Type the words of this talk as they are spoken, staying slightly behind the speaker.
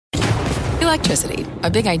electricity, a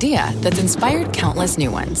big idea that's inspired countless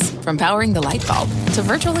new ones. From powering the light bulb to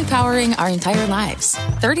virtually powering our entire lives.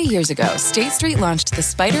 30 years ago, State Street launched the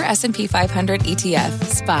SPDR S&P 500 ETF,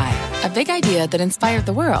 SPY. A big idea that inspired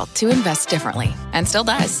the world to invest differently. And still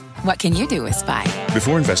does. What can you do with SPY?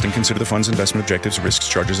 Before investing, consider the fund's investment objectives, risks,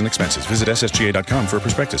 charges, and expenses. Visit ssga.com for a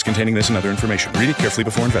prospectus containing this and other information. Read it carefully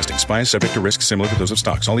before investing. SPY is subject to risks similar to those of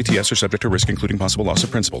stocks. All ETFs are subject to risk, including possible loss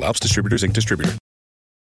of principal. Alps Distributors, Inc. Distributor.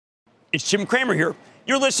 It's Jim Cramer here.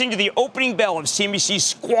 You're listening to the opening bell of CNBC's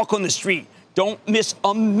Squawk on the Street. Don't miss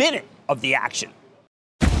a minute of the action.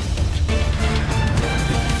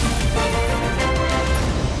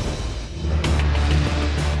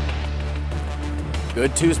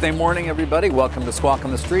 Good Tuesday morning, everybody. Welcome to Squawk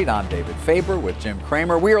on the Street. I'm David Faber with Jim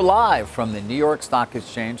Cramer. We are live from the New York Stock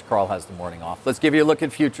Exchange. Carl has the morning off. Let's give you a look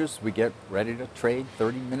at futures. We get ready to trade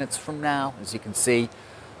 30 minutes from now. As you can see,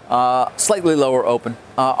 slightly lower open.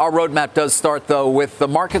 Our roadmap does start, though, with the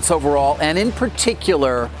markets overall, and in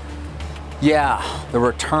particular, the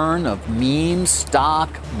return of meme stock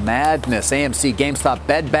madness. AMC, GameStop,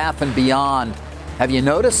 Bed Bath & Beyond. Have you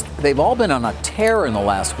noticed? They've all been on a tear in the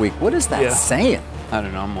last week. What is that saying? I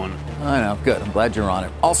don't know. I'm on it. I know. Good. I'm glad you're on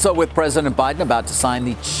it. Also, with President Biden about to sign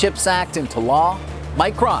the CHIPS Act into law,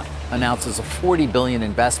 Micron announces a $40 billion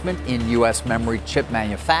investment in U.S. memory chip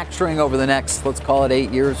manufacturing over the next, let's call it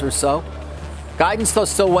 8 years or so. Guidance, though,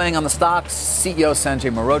 still weighing on the stocks. CEO Sanjay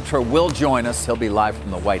Mehrotra will join us. He'll be live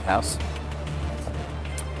from the White House.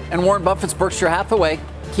 And Warren Buffett's Berkshire Hathaway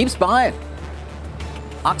keeps buying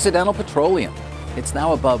Occidental Petroleum. It's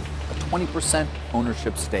now above a 20%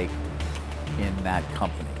 ownership stake in that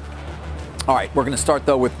company. All right, we're going to start,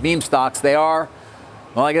 though, with meme stocks. They are,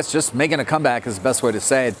 well, I guess just making a comeback is the best way to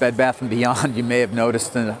say it. Bed Bath & Beyond, you may have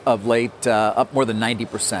noticed of late, up more than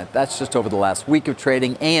 90%. That's just over the last week of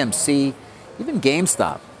trading. AMC, even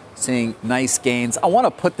GameStop, seeing nice gains. I want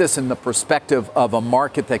to put this in the perspective of a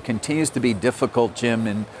market that continues to be difficult, Jim,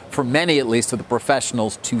 and for many, at least, of the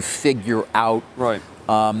professionals to figure out. Right.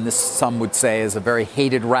 This, some would say, is a very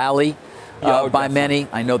hated rally. By many.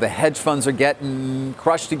 I know the hedge funds are getting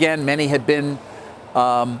crushed again. Many had been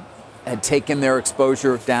had taken their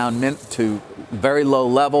exposure down to very low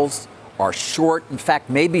levels, are short. In fact,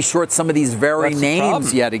 maybe short some of these very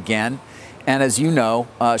names yet again. And as you know,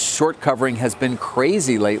 short covering has been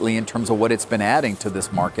crazy lately in terms of what it's been adding to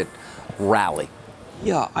this market rally.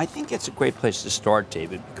 Yeah, I think it's a great place to start,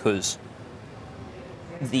 David, because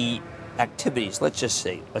the activities, let's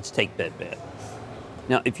take Bed Bath.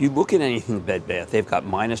 Now, if you look at anything Bed Bath, they've got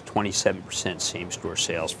minus 27% same-store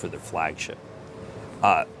sales for their flagship.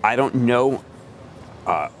 I don't know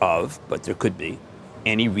but there could be,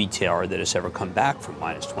 any retailer that has ever come back from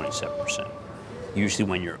minus 27%. Usually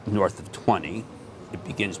when you're north of 20, it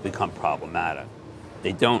begins to become problematic. They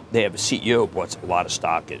have a CEO who bought a lot of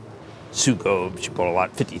stock at Sue Gove. She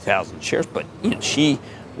bought 50,000 shares, but she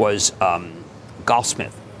was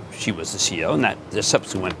Goldsmith. She was the CEO, and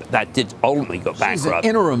that did ultimately go bankrupt. She's an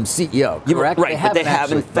interim CEO, correct? Right, but they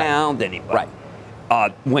haven't found anybody. Right.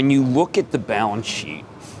 When you look at the balance sheet,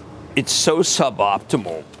 it's so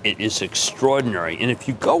suboptimal. It is extraordinary. And if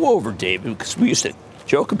you go over, David, because we used to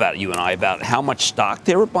joke about it, you and I, about how much stock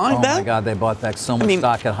they were buying back. Oh my God, they bought back so much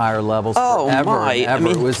stock at higher levels forever. My!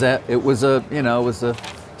 It was a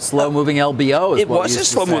slow-moving LBO. It was a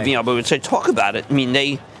slow-moving LBO. So talk about it. I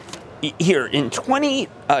mean, Here, in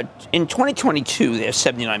 2022, they have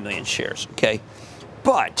 79 million shares, okay?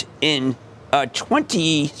 But in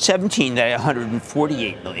 2017, they had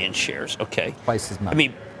 148 million shares, okay? Twice as much. I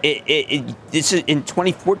mean, this is in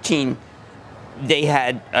 2014, they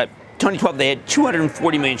had, 2012, they had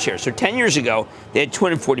 240 million shares. So 10 years ago, they had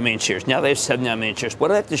 240 million shares. Now they have 79 million shares. What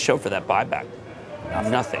do they have to show for that buyback?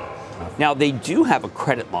 Nothing. Now, they do have a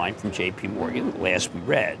credit line from J.P. Morgan, last we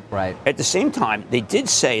read. Right. At the same time, they did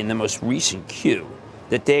say in the most recent Q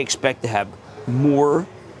that they expect to have more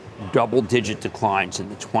double-digit declines in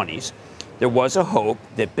the 20s. There was a hope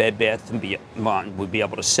that Bed Bath & Beyond would be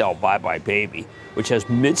able to sell Bye Bye Baby, which has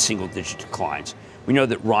mid-single-digit declines. We know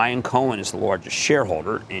that Ryan Cohen is the largest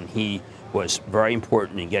shareholder, and he was very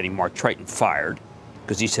important in getting Mark Triton fired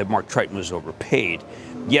because he said Mark Triton was overpaid.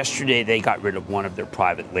 Yesterday, they got rid of one of their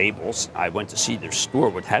private labels. I went to see their store,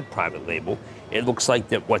 which had private label. It looks like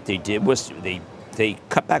that what they did was they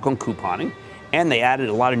cut back on couponing, and they added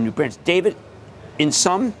a lot of new brands. David, in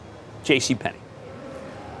some, JCPenney.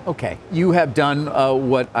 Okay. You have done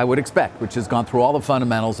what I would expect, which has gone through all the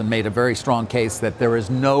fundamentals and made a very strong case that there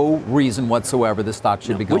is no reason whatsoever the stock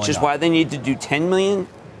should be going up. Which is why they need to do 10 million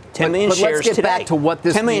 10 million but shares let's get today. back to what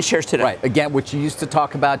this 10 million means. shares today. Right. Again, which you used to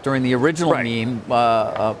talk about during the original meme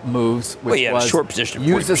moves, which was short position,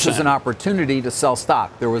 use this 40%. as an opportunity to sell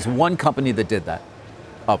stock. There was one company that did that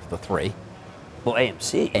of the three. Well,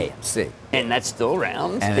 AMC. And that's still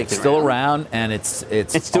around. And it's still around, and it's a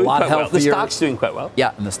doing lot quite well. healthier. The stock's doing quite well.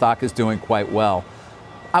 Yeah, and the stock is doing quite well.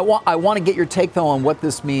 I want to get your take, though, on what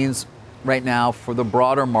this means right now for the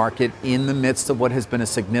broader market in the midst of what has been a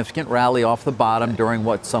significant rally off the bottom during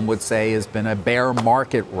what some would say has been a bear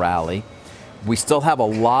market rally. We still have a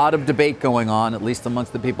lot of debate going on, at least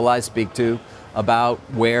amongst the people I speak to, about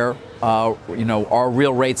where, are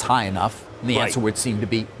real rates high enough? And the answer would seem to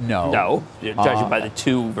be no. No, judging by the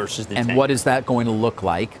 2 versus the 10. And what is that going to look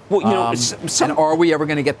like? Well, and are we ever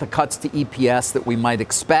going to get the cuts to EPS that we might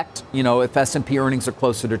expect? If S&P earnings are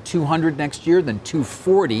closer to 200 next year than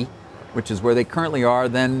 240, which is where they currently are,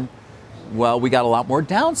 then, well, we got a lot more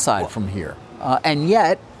downside from here. And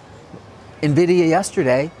yet, NVIDIA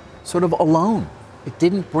yesterday, sort of alone. It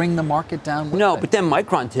didn't bring the market down with it. But then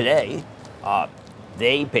Micron today,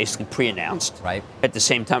 they basically pre-announced. Right. At the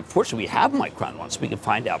same time, fortunately, we have Micron once. We can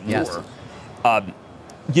find out Yes.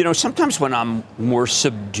 more. Sometimes when I'm more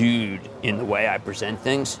subdued in the way I present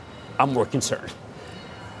things, I'm more concerned.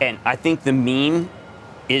 And I think the meme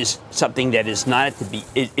is something that is not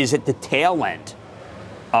is at the tail end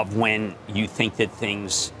of when you think that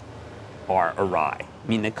things are awry. I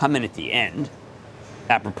mean, they come in at the end,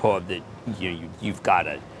 apropos of the, you've got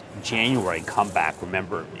a January comeback,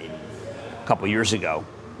 remember, a couple of years ago,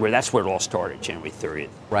 where that's where it all started, January 30th.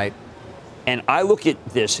 Right. And I look at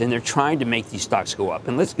this, and they're trying to make these stocks go up.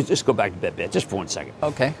 And let's just go back to Bed Bath just for 1 second.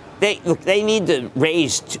 Okay. They need to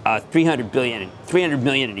raise $300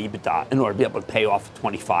 million in EBITDA in order to be able to pay off a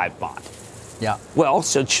 25 bond. Yeah. Well,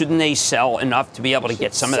 so shouldn't they sell enough to be able to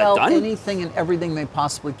get some of that done? Sell anything and everything they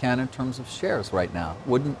possibly can in terms of shares right now.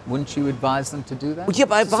 Wouldn't you advise them to do that? Well, yeah,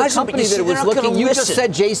 but I advise them, but company you see, that they're was not gonna looking. You just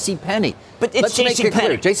listen. said JCPenney. But it's Let's make it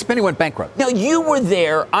clear. JCPenney. JCPenney went bankrupt. Now, you were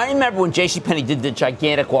there. I remember when JCPenney did the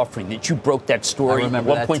gigantic offering that you broke that story. I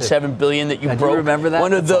remember that, too. $1.7 billion that you I do broke. remember that.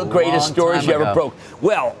 One of That's the a greatest long stories time you ever ago. broke.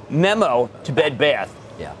 Well, memo to Bed Bath.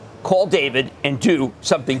 Yeah. Call David and do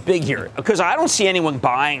something big here. Because I don't see anyone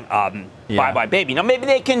buying Bye Bye Baby. Now, maybe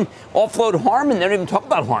they can offload Harman. They don't even talk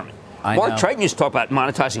about Harman. Mark Triton used to talk about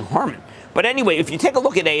monetizing Harman. But anyway, if you take a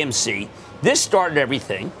look at AMC, this started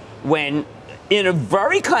everything when, in a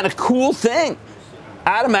very kind of cool thing,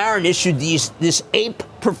 Adam Aron issued this APE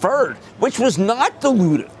preferred, which was not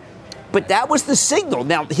dilutive. But that was the signal.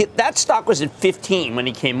 Now, that stock was at 15 when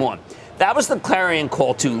he came on. That was the clarion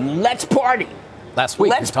call to let's party. Last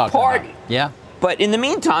week, let's party. Yeah. But in the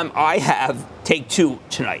meantime, I have Take-Two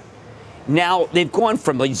tonight. Now, they've gone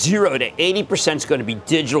from like 0 to 80% is going to be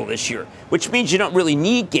digital this year, which means you don't really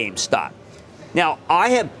need GameStop. Now, I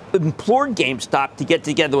have implored GameStop to get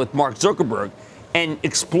together with Mark Zuckerberg and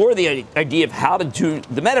explore the idea of how to do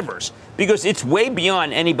the metaverse, because it's way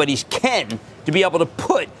beyond anybody's ken to be able to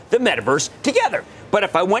put the metaverse together. But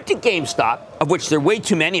if I went to GameStop, of which there are way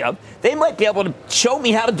too many of, they might be able to show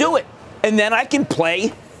me how to do it. And then I can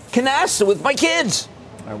play Canasta with my kids.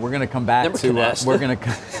 All right, we're going to come back Remember to. Canasta? We're going to.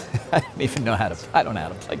 I don't even know how to. I don't know how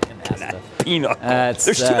to play Canasta. Pinochle.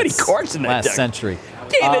 There's too many cards in that last deck. century.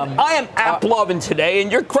 David, I am app-loving today,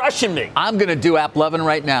 and you're crushing me. I'm going to do app-loving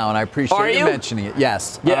right now, and I appreciate you mentioning it.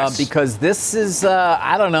 Yes. Because this is,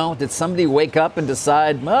 I don't know, did somebody wake up and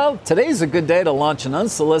decide, well, today's a good day to launch an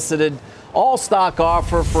unsolicited all-stock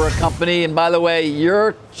offer for a company, and by the way,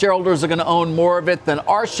 your shareholders are going to own more of it than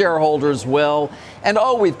our shareholders will. And,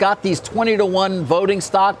 we've got these 20-to-1 voting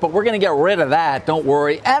stock, but we're going to get rid of that, don't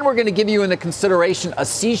worry. And we're going to give you into consideration a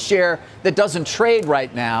C share that doesn't trade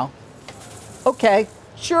right now. Okay.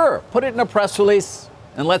 Sure, put it in a press release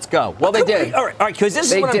and let's go. Well, they did. All right, because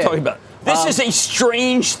this is what I'm talking about. This is a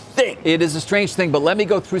strange thing. It is a strange thing, but let me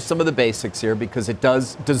go through some of the basics here because it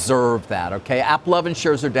does deserve that, okay? AppLovin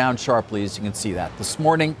shares are down sharply, as you can see that. This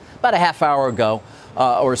morning, about a half hour ago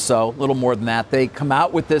or so, a little more than that, they come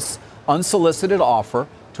out with this unsolicited offer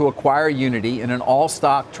to acquire Unity in an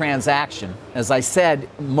all-stock transaction. As I said,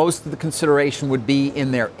 most of the consideration would be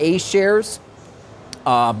in their A shares.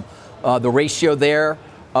 The ratio there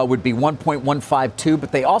would be 1.152,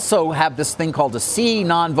 but they also have this thing called a C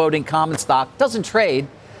non-voting common stock. Doesn't trade.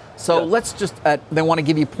 So let's just, they want to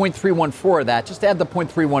give you 0.314 of that. Just add the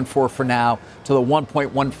 0.314 for now to the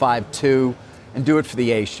 1.152 and do it for the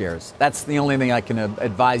A shares. That's the only thing I can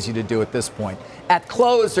advise you to do at this point. At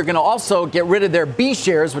close, they're going to also get rid of their B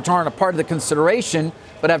shares, which aren't a part of the consideration,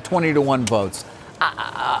 but have 20-to-1 votes.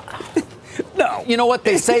 No. You know what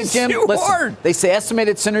they say, It's Jim? too Listen, hard. they say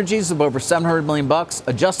estimated synergies of over $700 million,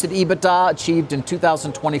 adjusted EBITDA achieved in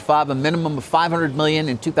 2025, a minimum of $500 million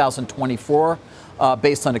in 2024,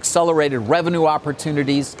 based on accelerated revenue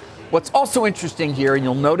opportunities. What's also interesting here, and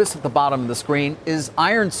you'll notice at the bottom of the screen, is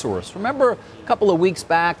ironSource. Remember a couple of weeks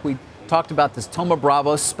back, we talked about this Thoma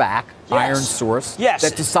Bravo SPAC, Yes. ironSource, Yes.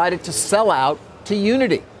 that decided to sell out to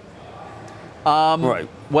Unity. Right.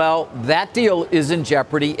 Well, that deal is in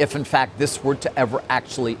jeopardy if, in fact, this were to ever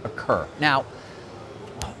actually occur. Now,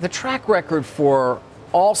 the track record for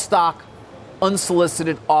all stock,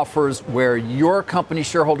 unsolicited offers where your company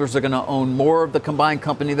shareholders are going to own more of the combined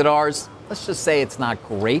company than ours, let's just say it's not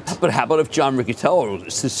great. But how about if John Riccitiello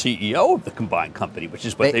is the CEO of the combined company, which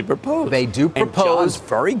is what they propose? They do propose and John's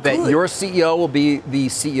very good. that your CEO will be the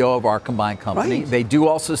CEO of our combined company. Right. They do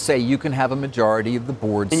also say you can have a majority of the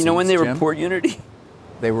board And you know when seats, they Jim? report Unity?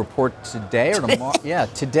 They report today or tomorrow? Yeah,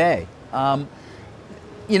 today. There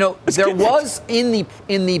was in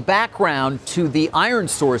the background to the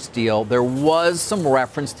ironSource deal, there was some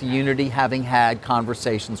reference to Unity having had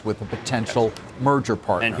conversations with a potential merger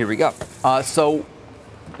partner. And here we go. So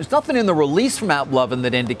there's nothing in the release from AppLovin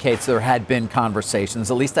that indicates there had been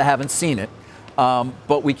conversations. At least I haven't seen it.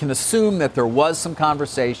 But we can assume that there was some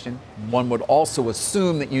conversation. One would also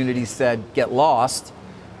assume that Unity said, get lost.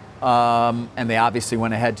 And they obviously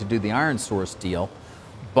went ahead to do the ironSource deal.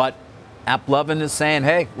 But AppLovin is saying,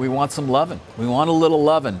 hey, we want some lovin'. We want a little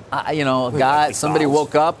lovin'. Somebody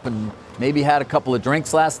woke up and maybe had a couple of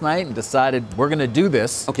drinks last night and decided we're going to do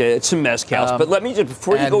this. Okay, it's some mezcals. But let me just,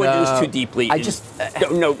 before you go into this too deeply, I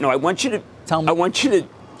want you to tell me. I want you to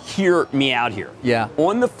hear me out here. Yeah.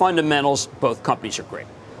 On the fundamentals, both companies are great.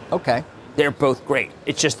 Okay. They're both great.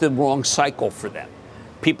 It's just the wrong cycle for them.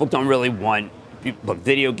 People don't really want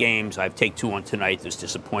video games. I have Take-Two on tonight. There's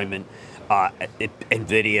disappointment.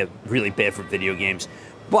 NVIDIA, really bad for video games.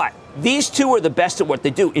 But these two are the best at what they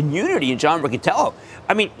do. In Unity and John Riccitiello,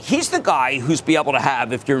 I mean, he's the guy who's be able to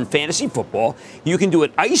have, if you're in fantasy football, you can do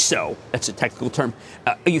an ISO. That's a technical term.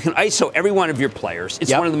 You can ISO every one of your players.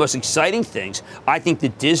 It's one of the most exciting things. I think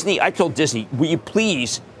that I told Disney, will you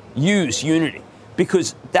please use Unity?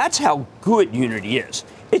 Because that's how good Unity is.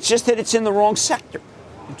 It's just that it's in the wrong sector.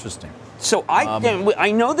 Interesting. So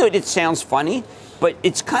I know that it sounds funny, but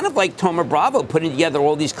it's kind of like Thoma Bravo putting together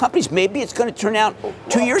all these companies. Maybe it's going to turn out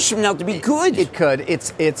 2 years from now to be good. It could.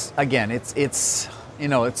 It's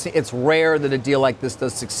rare that a deal like this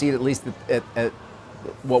does succeed, at least at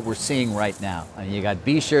what we're seeing right now. I mean, you got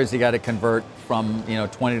B shares you got to convert from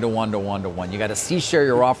 20 to 1 to 1 to 1. You got a C share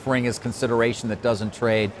you're offering as consideration that doesn't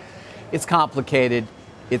trade. It's complicated.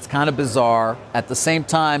 It's kind of bizarre. At the same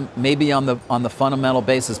time, maybe on the fundamental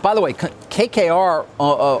basis. By the way, KKR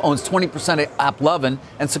owns 20% of AppLovin,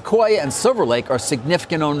 and Sequoia and Silver Lake are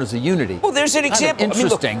significant owners of Unity. Well, there's an example.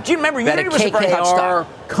 Interesting. Look, do you remember that Unity a was a very hot KKR stock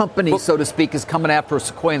company, so to speak, is coming after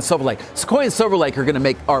Sequoia and Silver Lake? Sequoia and Silver Lake are going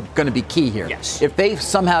to be key here. Yes. If they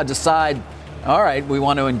somehow decide, all right, we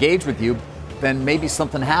want to engage with you, then maybe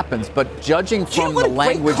something happens. But judging from the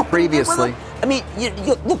language previously, I mean,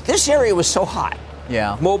 look, this area was so hot.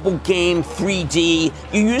 Yeah. Mobile game, 3D.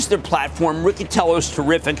 You use their platform. Riccitiello's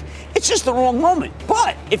terrific. It's just the wrong moment.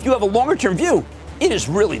 But if you have a longer-term view, it is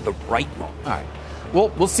really the right moment. All right. Well,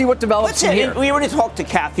 we'll see what develops from here. We already talked to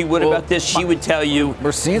Kathy Wood about this. She would tell you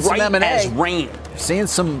we're seeing some right M&A. as rain. Seeing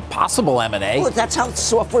some possible M&A. Well, that's how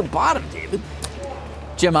software bottomed, David.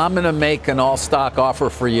 Jim, I'm going to make an all-stock offer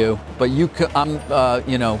for you, but but you're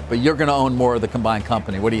going to own more of the combined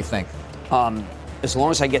company. What do you think? As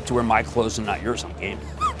long as I get to wear my clothes and not yours, I'm game.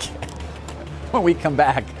 Okay. When we come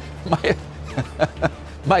back,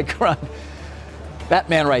 Mike Grun, that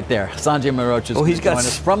man right there, Sanjay Mehrotra, is going to join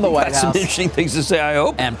us from the White House. Some interesting things to say, I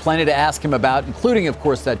hope. And plenty to ask him about, including, of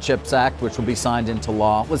course, that CHIPS Act, which will be signed into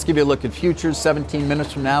law. Let's give you a look at futures 17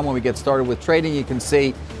 minutes from now when we get started with trading. You can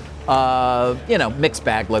see, mixed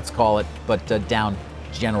bag, let's call it, but down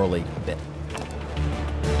generally a bit.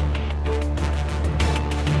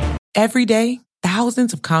 Every day,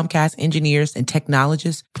 thousands of Comcast engineers and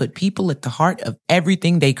technologists put people at the heart of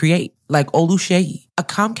everything they create. Like Oluseyi, a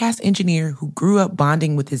Comcast engineer who grew up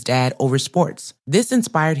bonding with his dad over sports. This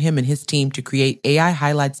inspired him and his team to create AI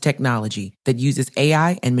Highlights technology that uses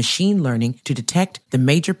AI and machine learning to detect the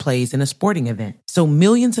major plays in a sporting event. So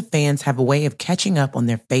millions of fans have a way of catching up on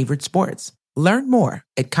their favorite sports. Learn more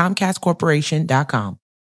at ComcastCorporation.com.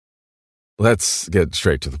 Let's get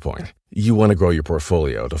straight to the point. You want to grow your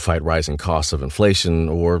portfolio to fight rising costs of inflation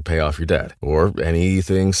or pay off your debt or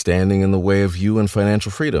anything standing in the way of you and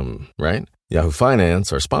financial freedom, right? Yahoo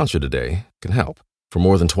Finance, our sponsor today, can help. For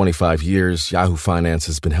more than 25 years, Yahoo Finance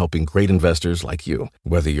has been helping great investors like you.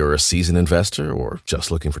 Whether you're a seasoned investor or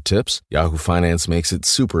just looking for tips, Yahoo Finance makes it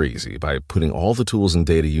super easy by putting all the tools and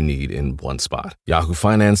data you need in one spot. Yahoo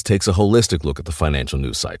Finance takes a holistic look at the financial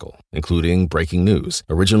news cycle, including breaking news,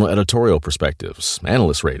 original editorial perspectives,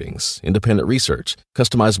 analyst ratings, independent research,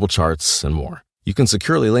 customizable charts, and more. You can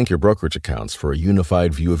securely link your brokerage accounts for a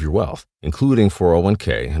unified view of your wealth, including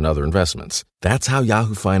 401k and other investments. That's how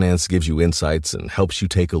Yahoo Finance gives you insights and helps you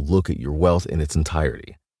take a look at your wealth in its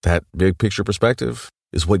entirety. That big picture perspective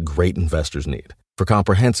is what great investors need. For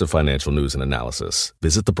comprehensive financial news and analysis,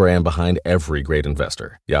 visit the brand behind every great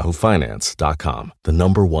investor, yahoofinance.com, the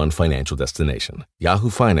 #1 financial destination,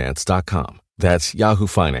 yahoofinance.com. That's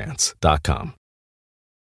yahoofinance.com.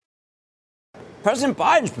 President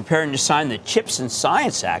Biden is preparing to sign the CHIPS and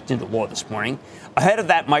Science Act into law this morning. Ahead of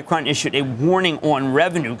that, Micron issued a warning on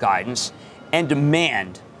revenue guidance and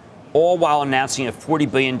demand, all while announcing a $40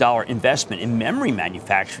 billion investment in memory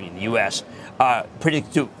manufacturing in the U.S.,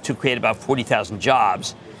 predicted to create about 40,000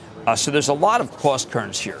 jobs. So there's a lot of cross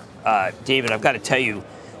currents here. David, I've got to tell you,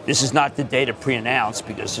 this is not the day to pre-announce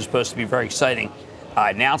because there's supposed to be very exciting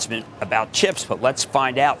announcement about chips, but let's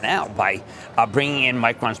find out now by bringing in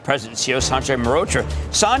Micron's president and CEO, Sanjay Mehrotra.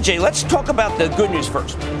 Sanjay, let's talk about the good news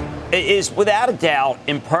first. It is without a doubt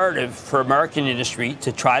imperative for American industry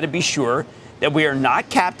to try to be sure that we are not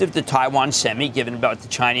captive to Taiwan Semi, given what the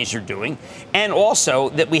Chinese are doing, and also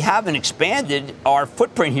that we haven't expanded our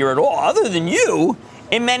footprint here at all, other than you,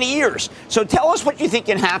 in many years. So tell us what you think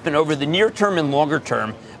can happen over the near term and longer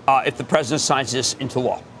term if the president signs this into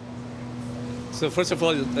law. So first of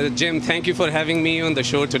all, Jim, thank you for having me on the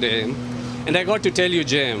show today. And I got to tell you,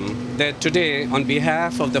 Jim, that today, on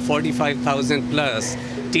behalf of the 45,000 plus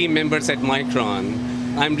team members at Micron,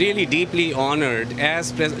 I'm really deeply honored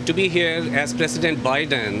to be here as President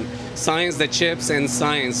Biden signs the CHIPS and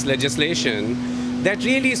Science legislation that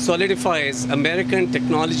really solidifies American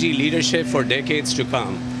technology leadership for decades to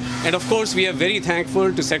come. And of course, we are very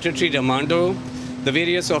thankful to Secretary Raimondo, the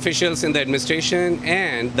various officials in the administration,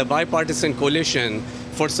 and the bipartisan coalition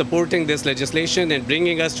for supporting this legislation and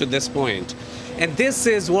bringing us to this point. And this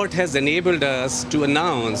is what has enabled us to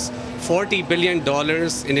announce $40 billion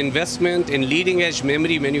in investment in leading-edge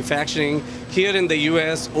memory manufacturing here in the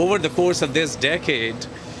U.S. over the course of this decade.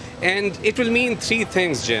 And it will mean three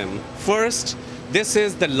things, Jim. First, this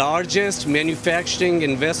is the largest manufacturing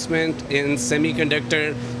investment in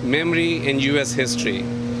semiconductor memory in U.S. history.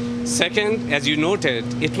 Second, as you noted,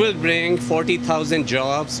 it will bring 40,000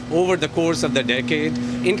 jobs over the course of the decade,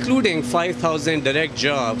 including 5,000 direct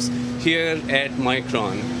jobs here at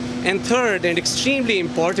Micron. And third, and extremely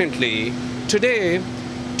importantly, today,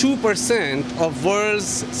 2% of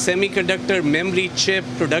world's semiconductor memory chip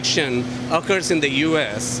production occurs in the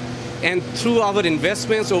U.S. And through our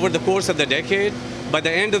investments over the course of the decade, by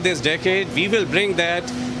the end of this decade, we will bring that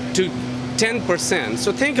to 10%.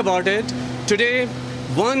 So think about it. Today,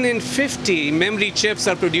 1 in 50 memory chips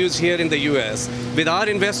are produced here in the U.S. With our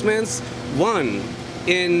investments, 1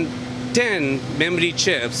 in 10 memory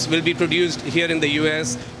chips will be produced here in the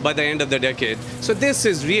U.S. by the end of the decade. So this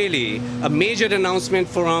is really a major announcement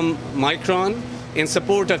from Micron in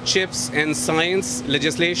support of CHIPS and Science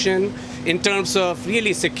legislation in terms of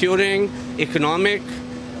really securing economic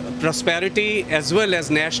prosperity as well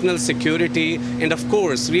as national security, and of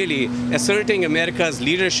course, really asserting America's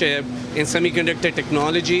leadership in semiconductor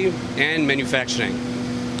technology and manufacturing.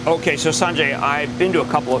 Okay, so Sanjay, I've been to a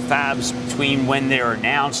couple of fabs between when they're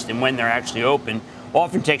announced and when they're actually open.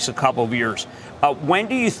 Often takes a couple of years. When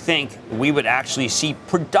do you think we would actually see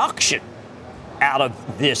production out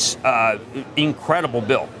of this incredible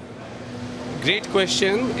bill? Great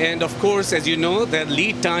question. And of course, as you know, the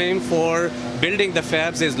lead time for building the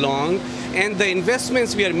fabs is long. And the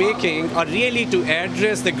investments we are making are really to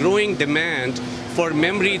address the growing demand for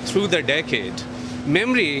memory through the decade.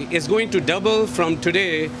 Memory is going to double from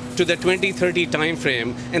today to the 2030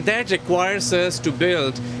 timeframe. And that requires us to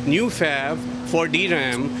build new fab for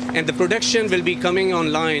DRAM, and the production will be coming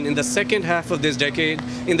online in the second half of this decade,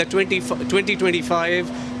 in the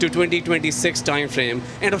 2025 to 2026 timeframe.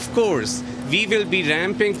 And of course, we will be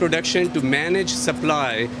ramping production to manage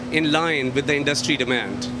supply in line with the industry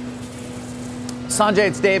demand. Sanjay,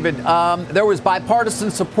 it's David. There was bipartisan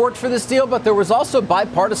support for this deal, but there was also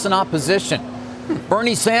bipartisan opposition.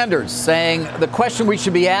 Bernie Sanders saying the question we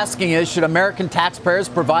should be asking is, should American taxpayers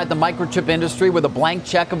provide the microchip industry with a blank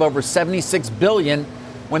check of over $76 billion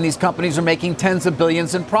when these companies are making tens of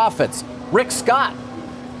billions in profits? Rick Scott,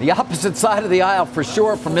 the opposite side of the aisle for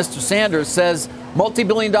sure from Mr. Sanders, says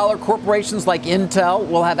Multi-billion-dollar corporations like Intel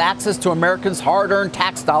will have access to Americans' hard-earned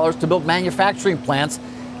tax dollars to build manufacturing plants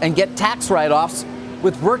and get tax write-offs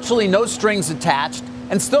with virtually no strings attached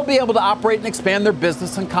and still be able to operate and expand their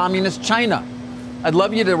business in communist China. I'd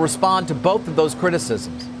love you to respond to both of those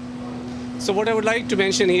criticisms. So what I would like to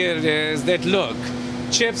mention here is that, look,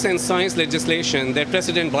 CHIPS and science legislation that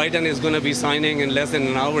President Biden is going to be signing in less than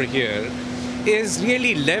an hour here is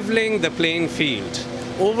really leveling the playing field.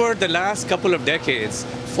 Over the last couple of decades,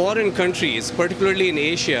 foreign countries, particularly in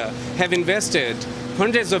Asia, have invested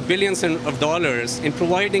hundreds of billions of dollars in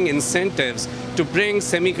providing incentives to bring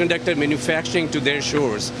semiconductor manufacturing to their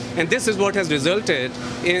shores. And this is what has resulted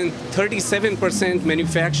in 37%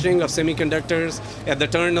 manufacturing of semiconductors at the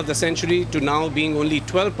turn of the century to now being only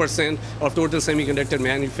 12% of total semiconductor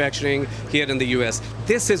manufacturing here in the US.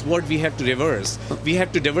 This is what we have to reverse. We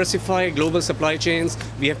have to diversify global supply chains.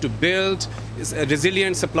 We have to build a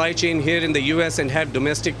resilient supply chain here in the US and have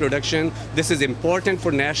domestic production. This is important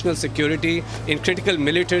for national security in critical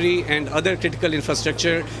military and other critical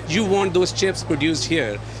infrastructure. You want those chips produced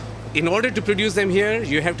here. In order to produce them here,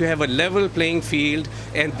 you have to have a level playing field,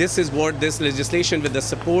 and this is what this legislation with the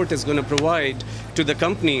support is going to provide to the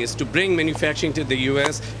companies to bring manufacturing to the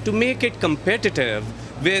US to make it competitive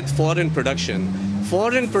with foreign production.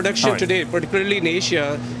 Foreign production today, particularly in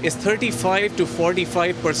Asia, is 35 to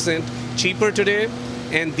 45% cheaper today.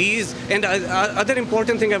 And other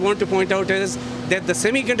important thing I want to point out is that the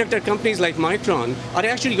semiconductor companies like Micron are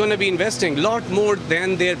actually going to be investing a lot more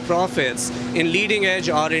than their profits in leading edge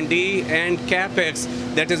R&D and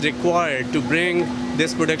CapEx that is required to bring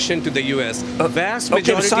this production to the US. A vast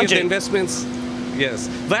majority of the investments,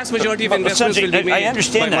 vast majority of investments will be made. I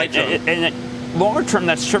understand by that. Micron. And longer term,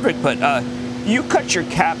 that's terrific, but you cut your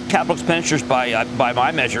capital expenditures by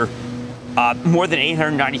my measure, more than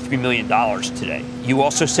 $893 million today. You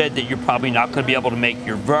also said that you're probably not going to be able to make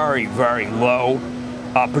your very, very low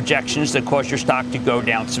projections that cause your stock to go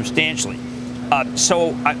down substantially.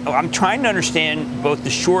 So I'm trying to understand both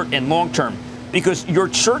the short and long term, because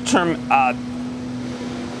your short-term update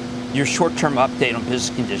on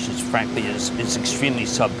business conditions, frankly, is extremely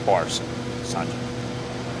subpar, Sanjay.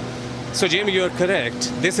 So, Jamie, you're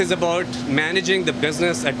correct. This is about managing the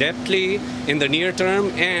business adeptly in the near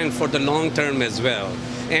term and for the long term as well.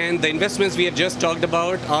 And the investments we have just talked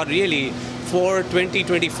about are really for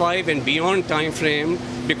 2025 and beyond time frame,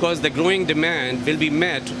 because the growing demand will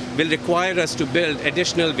require us to build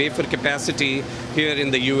additional wafer capacity here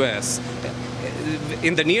in the US.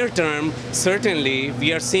 In the near term, certainly,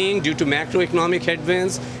 we are seeing, due to macroeconomic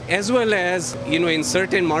headwinds, as well as, in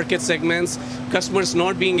certain market segments, customers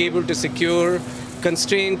not being able to secure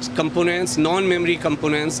constrained components, non-memory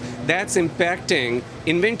components, that's impacting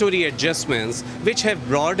inventory adjustments, which have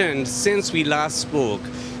broadened since we last spoke.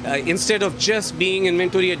 Instead of just being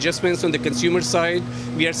inventory adjustments on the consumer side,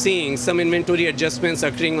 we are seeing some inventory adjustments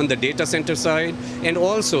occurring on the data center side, and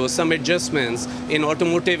also some adjustments in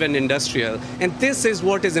automotive and industrial. And this is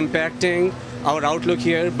what is impacting our outlook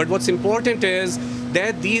here. But what's important is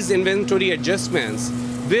that these inventory adjustments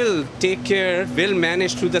will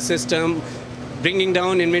manage through the system, bringing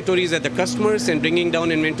down inventories at the customers and bringing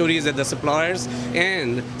down inventories at the suppliers.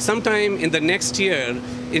 And sometime in the next year,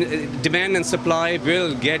 demand and supply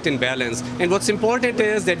will get in balance. And what's important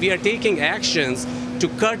is that we are taking actions to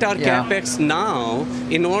cut our capex now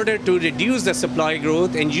in order to reduce the supply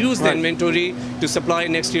growth and use the inventory to supply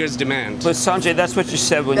next year's demand. But Sanjay, that's what you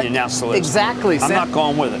said when you announced the list. Exactly. I'm not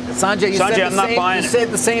going with it. Sanjay, you said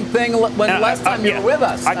the same thing last time you were with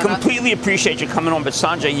us. I completely appreciate you coming on, but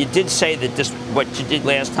Sanjay, you did say that what you did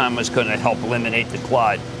last time was going to help eliminate the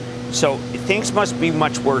glut. So things must be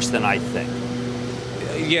much worse than I think.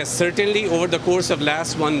 Yes, certainly over the course of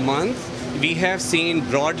last 1 month, we have seen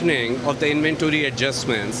broadening of the inventory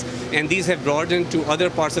adjustments, and these have broadened to other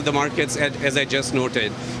parts of the markets, as I just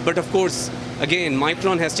noted. But of course, again,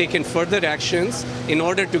 Micron has taken further actions in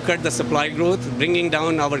order to cut the supply growth, bringing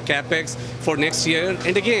down our capex for next year.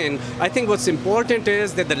 And again, I think what's important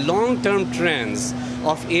is that the long-term trends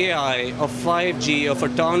of AI, of 5G, of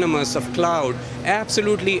autonomous, of cloud,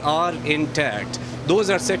 absolutely are intact.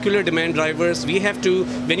 Those are secular demand drivers. We have to,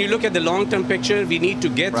 when you look at the long-term picture, we need to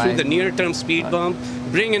get through the near-term speed bump,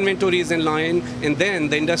 bring inventories in line, and then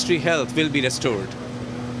the industry health will be restored.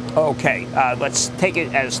 Okay, let's take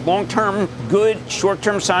it as long-term, good,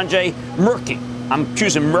 short-term, Sanjay, murky. I'm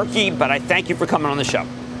choosing murky, but I thank you for coming on the show.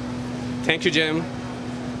 Thank you, Jim.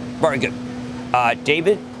 Very good.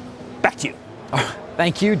 David, back to you.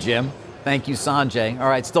 Thank you, Jim. Thank you, Sanjay. All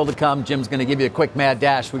right, still to come, Jim's going to give you a quick mad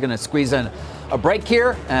dash. We're going to squeeze in a break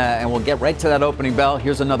here, and we'll get right to that opening bell.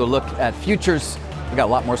 Here's another look at futures. We got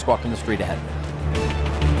a lot more Squawk on the Street ahead.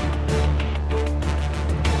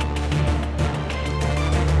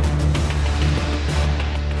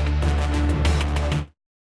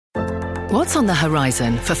 What's on the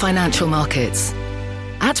horizon for financial markets?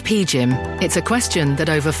 At PGIM, it's a question that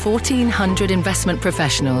over 1,400 investment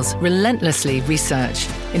professionals relentlessly research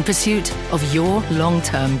in pursuit of your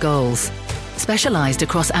long-term goals. Specialized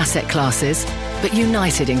across asset classes, but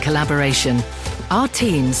united in collaboration, our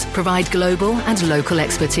teams provide global and local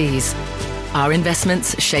expertise. Our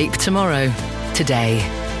investments shape tomorrow, today.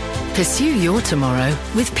 Pursue your tomorrow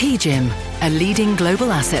with PGIM, a leading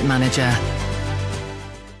global asset manager.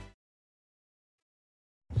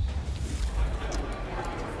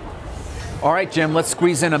 All right, Jim, let's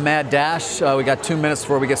squeeze in a mad dash. We got 2 minutes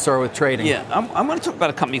before we get started with trading. Yeah, I'm going to talk about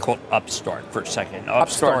a company called Upstart for a second.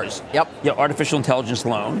 Upstart is, yep. Yeah, artificial intelligence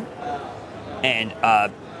loan. And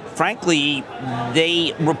frankly,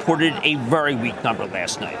 they reported a very weak number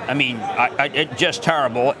last night. I mean, just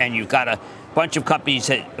terrible. And you've got a bunch of companies,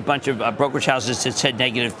 a bunch of brokerage houses that said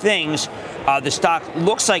negative things. The stock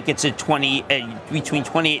looks like it's at between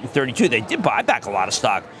 28 and 32. They did buy back a lot of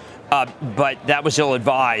stock, but that was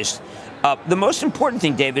ill-advised. The most important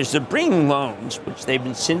thing, David, is they're bringing loans, which they've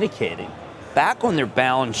been syndicating, back on their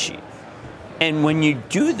balance sheet. And when you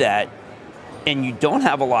do that and you don't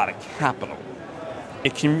have a lot of capital,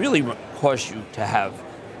 it can really cause you to have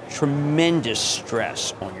tremendous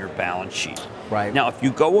stress on your balance sheet. Right. Now, if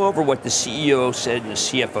you go over what the CEO said and the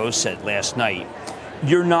CFO said last night,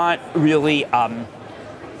 you're not really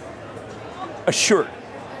assured.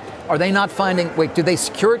 Are they not finding, do they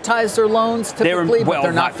securitize their loans typically, but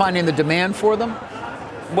they're not finding the demand for them?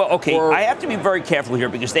 Well, okay, I have to be very careful here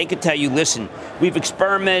because they could tell you, listen, we've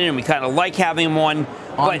experimented and we kind of like having them on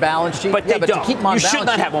balance sheet. But they don't. To keep them on you balance should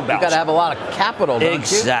not sheet, have on balance sheet. You've got to have a lot of capital, don't you?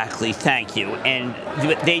 Exactly, thank you. And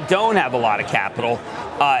they don't have a lot of capital.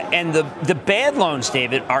 And the bad loans,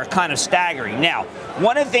 David, are kind of staggering. Now,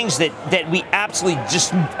 one of the things that we absolutely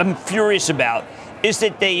just I'm furious about is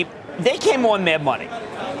that they came on mad money.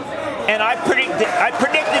 And I predicted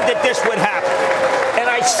that this would happen. And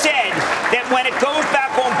I said that when it goes back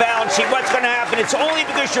on balance sheet, what's going to happen? It's only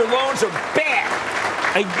because your loans are bad.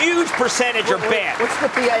 A huge percentage are bad. What's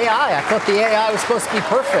with the AI? I thought the AI was supposed to be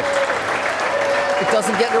perfect. It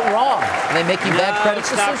doesn't get it wrong. They make you bad credit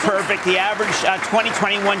decisions? It's not perfect. The average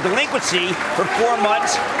 2021 delinquency for 4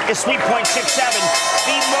 months is 3.67.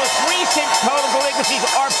 The most recent total delinquencies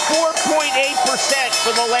are 4.8%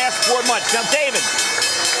 for the last 4 months. Now, David,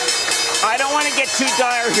 I don't want to get too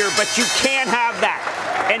dire here, but you can't have that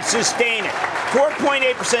and sustain it. 4.8%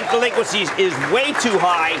 delinquencies is way too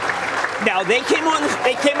high. Now, they came on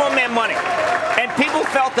mad money, and people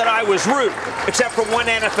felt that I was rude, except for one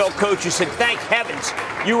NFL coach who said, thank heavens,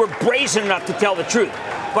 you were brazen enough to tell the truth.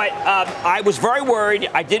 But I was very worried.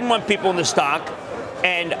 I didn't want people in the stock,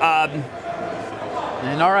 and all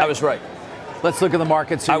right. I was right. Let's look at the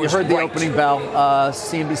markets. You heard the opening bell.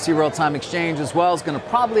 CNBC Real-Time Exchange as well is going to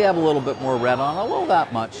probably have a little bit more red on, although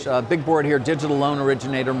that much. Big board here, digital loan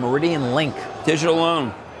originator Meridian Link. Digital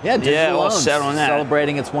loan. Yeah, digital loans. All set on that.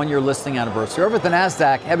 Celebrating its 1-year listing anniversary. Over at the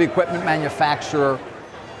NASDAQ, heavy equipment manufacturer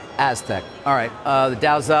Aztec. All right, the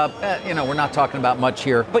Dow's up. We're not talking about much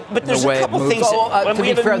here. But there's a couple things. To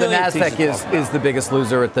be fair, the NASDAQ is the biggest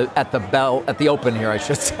loser at the open here, I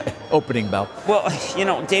should say. Opening bell. Well,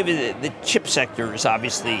 David, the chip sector is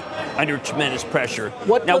obviously under tremendous pressure.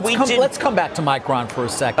 Let's come back to Micron for a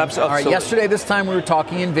second. Absolutely. All right, yesterday this time we were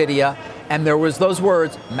talking NVIDIA, and there was those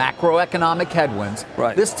words, macroeconomic headwinds.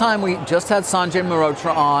 Right. This time we just had Sanjay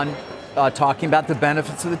Mehrotra on talking about the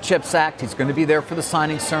benefits of the CHIPS Act. He's going to be there for the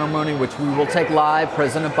signing ceremony, which we will take live,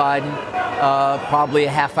 President Biden, probably a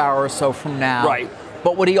half hour or so from now. Right.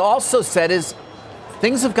 But what he also said is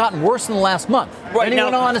things have gotten worse in the last month. Right. And he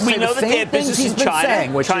went on to say the same things he's been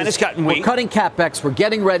saying, which China's is gotten weak. We're cutting CapEx, we're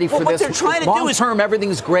getting ready for what this. they're trying to do is long-term,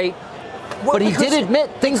 everything's great. But he did admit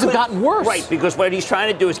things have gotten worse. Right, because what he's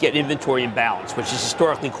trying to do is get inventory in balance, which has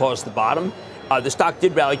historically caused the bottom. The stock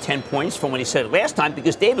did rally 10 points from when he said it last time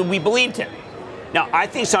because, David, we believed him. Now, I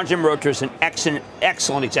think Sanjay Mehrotra is an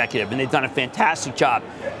excellent executive, and they've done a fantastic job.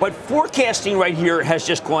 But forecasting right here has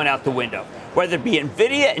just gone out the window. Whether it be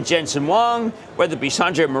NVIDIA and Jensen Huang, whether it be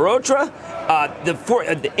Sanjay Mehrotra,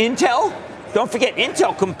 the Intel. Don't forget,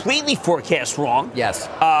 Intel completely forecast wrong. Yes.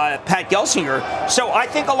 Pat Gelsinger. So I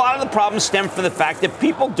think a lot of the problems stem from the fact that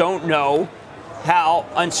people don't know how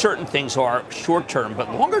uncertain things are short term,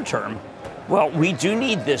 but longer term. Well, we do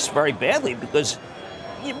need this very badly because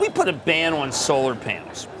we put a ban on solar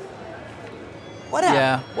panels. What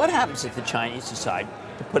happens if the Chinese decide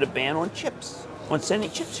to put a ban on chips, on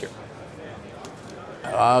sending chips here?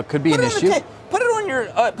 Could be an issue. Put it on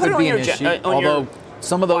your Could be an issue. Although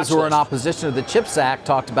some of those who are in opposition to the CHIPS Act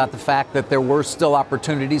talked about the fact that there were still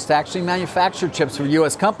opportunities to actually manufacture chips for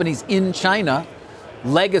U.S. companies in China,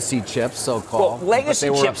 legacy chips, so-called. Well, legacy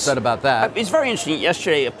but they were chips, upset about that. It's very interesting.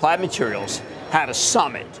 Yesterday, Applied Materials had a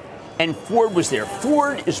summit, and Ford was there.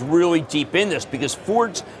 Ford is really deep in this because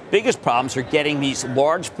Ford's biggest problems are getting these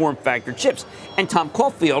large form factor chips. And Tom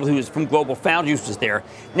Caulfield, who is from Global Foundries, was there.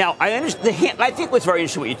 Now, I understand. I think what's very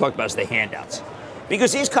interesting what you talked about is the handouts.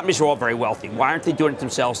 Because these companies are all very wealthy. Why aren't they doing it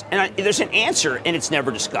themselves? And there's an answer, and it's never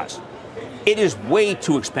discussed. It is way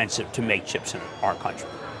too expensive to make chips in our country.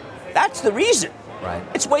 That's the reason. Right.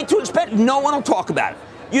 It's way too expensive. No one will talk about it.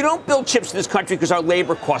 You don't build chips in this country because our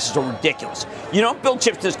labor costs are ridiculous. You don't build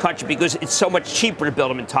chips in this country because it's so much cheaper to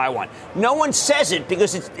build them in Taiwan. No one says it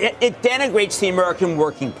because it denigrates the American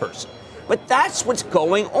working person. But that's what's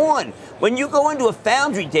going on. When you go into a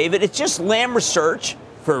foundry, David, it's just Lam Research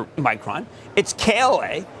for Micron. It's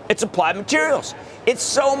KLA. It's Applied Materials. It's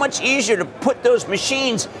so much easier to put those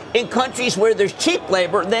machines in countries where there's cheap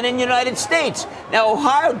labor than in the United States. Now,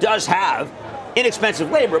 Ohio does have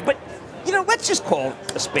inexpensive labor, but, let's just call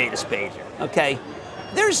a spade here, okay?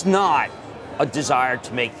 There's not a desire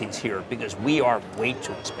to make things here because we are way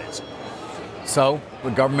too expensive. So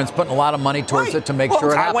the government's putting a lot of money towards it to make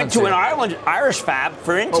sure it happens. I went to an Irish fab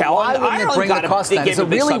for Intel. But why and wouldn't it bring the cost down? Is it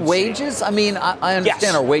really subsidy. Wages? I mean, I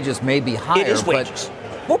understand our wages may be higher. It is wages.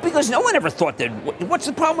 Well, because no one ever thought that. What's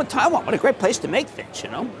the problem with Taiwan? What a great place to make things,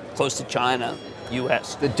 close to China,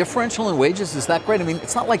 U.S. The differential in wages, is that great? I mean,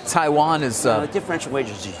 it's not like Taiwan is. The differential in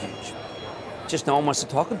wages is huge. Just no one wants to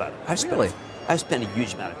talk about it. I've spent a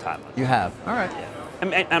huge amount of time on it. You have? All right.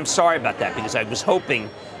 Yeah. I'm sorry about that because I was hoping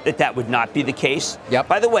that would not be the case. Yep.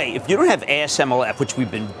 By the way, if you don't have ASMLF, which we've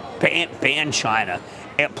been banned China,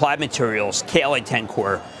 Applied Materials,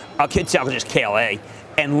 KLA-Tencor, just KLA,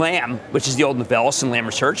 and Lam, which is the old Novellus and Lam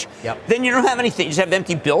Research, then you don't have anything. You just have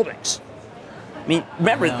empty buildings. I mean,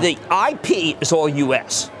 remember, the IP is all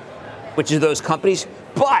U.S., which is those companies.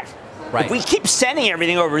 But if we keep sending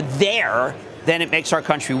everything over there, then it makes our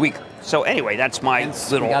country weaker. So anyway, that's my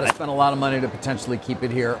little. We got to spend a lot of money to potentially keep it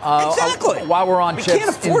here. Exactly. While we're on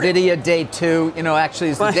chips, NVIDIA day 2. Actually,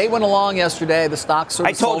 as the day went along yesterday, the stock sort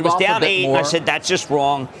of sold off a bit more. I told it was down 8. I said that's just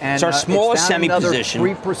wrong. And it's our smallest semi position.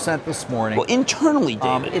 3% this morning. Well, internally,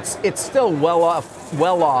 David, it's still well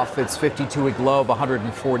off its 52-week low of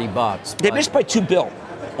 $140. They missed by $2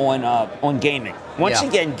 billion on gaming. Once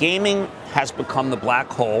again, gaming has become the black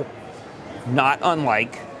hole, not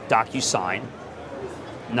unlike DocuSign.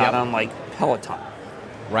 Not unlike Peloton.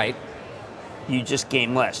 Right. You just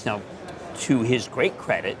game less. Now, to his great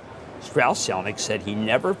credit, Strauss-Zelnick said he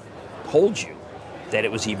never told you that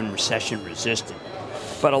it was even recession resistant.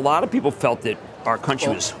 But a lot of people felt that our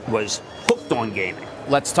country was hooked on gaming.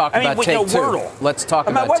 Let's talk about Take-Two. Wordle. Let's talk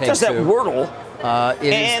about what Take-Two. Does that Wordle?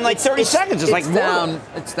 In like 30 seconds, it's like down.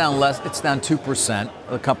 It's down less. It's down 2%.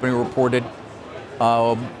 The company reported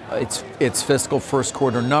its fiscal first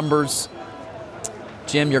quarter numbers.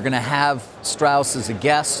 Jim, you're going to have Strauss as a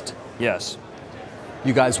guest. Yes.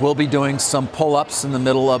 You guys will be doing some pull-ups in the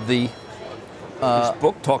middle of the. This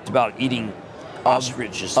book talked about eating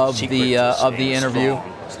ostriches of the interview.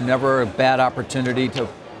 Strong. It's never a bad opportunity to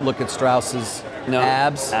look at Strauss's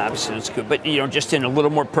abs. Abs, it's good. But just in a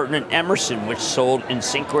little more pertinent, Emerson, which sold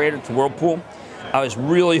InSinkErator to Whirlpool, I was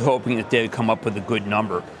really hoping that they would come up with a good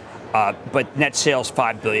number. But net sales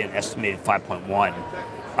 $5 billion, estimated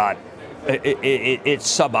 5.1. It's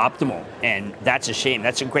suboptimal, and that's a shame.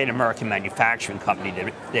 That's a great American manufacturing company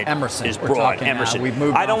that Emerson is broad. Emerson. We've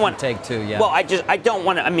moved on to Take-Two, yeah. Well, I don't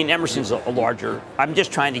want to. I mean, Emerson's a larger. I'm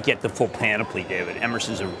just trying to get the full panoply, David.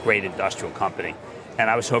 Emerson's a great industrial company, and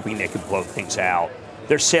I was hoping they could blow things out.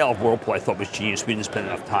 Their sale of Whirlpool, I thought, was genius. We didn't spend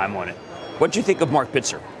enough time on it. What did you think of Mark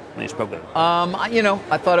Bitzer when you spoke with him?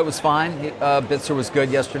 I thought it was fine. Bitzer was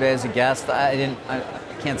good yesterday as a guest. I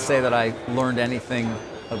can't say that I learned anything.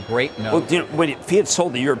 A great note. Well, if he had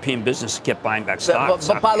sold the European business, kept buying back stock.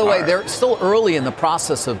 But by the way, they're still early in the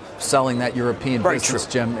process of selling that European business,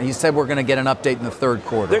 true. Jim. He said we're going to get an update in the third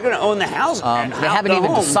quarter. They're going to own the house. They haven't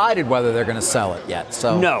even decided whether they're going to sell it yet.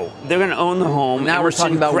 So no, they're going to own the home. Now we're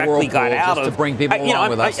talking about Whirlpool, just to bring people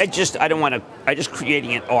along with us. I don't want to. I just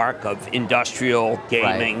creating an arc of industrial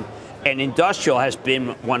gaming. Right. And industrial has been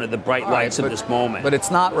one of the bright lights of this moment. But it's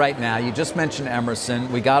not right now. You just mentioned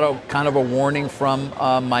Emerson. We got a kind of a warning from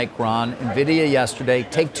Micron. NVIDIA yesterday.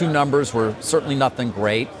 Take-Two numbers were certainly nothing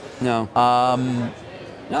great. No.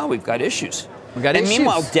 No, we've got issues. And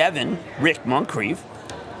meanwhile, Devin, Rick Moncrief,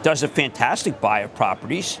 does a fantastic buy of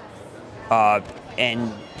properties,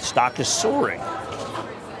 and stock is soaring.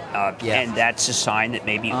 And that's a sign that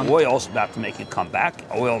maybe oil's about to make a comeback.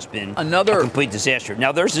 Oil's been a complete disaster.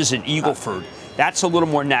 Now, theirs is in Eagleford. That's a little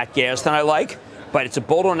more nat gas than I like, but it's a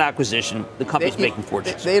bolt-on acquisition. The company's making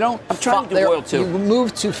fortunes. They don't. I'm trying to do oil, too. You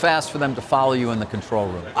move too fast for them to follow you in the control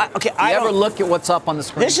room. I ever look at what's up on the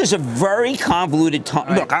screen? This is a very convoluted time.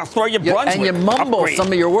 Right. Look, I'll throw you Brunswick. And you mumble some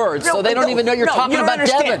of your words, so they don't even know you're talking about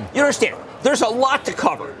Devon. You understand. There's a lot to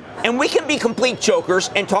cover. And we can be complete jokers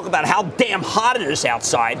and talk about how damn hot it is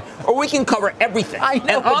outside, or we can cover everything. I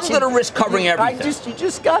know, and I'm going to risk covering everything. You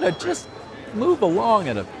just got to move along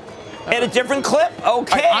at a different clip?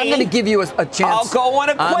 Okay. I'm going to give you a chance. I'll go on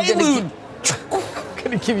a Quaalude. I'm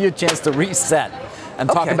going to give you a chance to reset and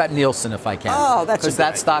talk about Nielsen if I can. Oh, that's because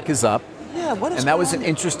that stock is up. Yeah, what is And that was an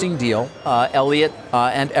interesting deal. Elliott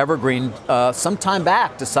and Evergreen, some time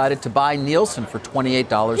back, decided to buy Nielsen for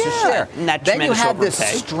 $28 a share. Then you had this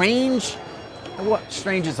strange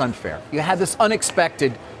is unfair. You had this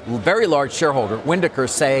unexpected, very large shareholder, Windecker,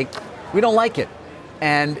 say, we don't like it.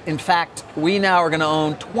 And in fact, we now are going to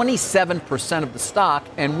own 27% of the stock,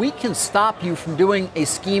 and we can stop you from doing a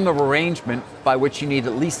scheme of arrangement by which you need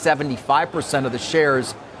at least 75% of the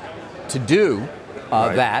shares to do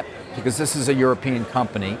that, because this is a European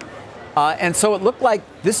company. And so it looked like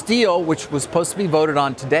this deal, which was supposed to be voted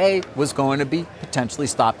on today, was going to be potentially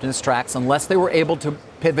stopped in its tracks unless they were able to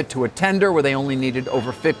pivot to a tender where they only needed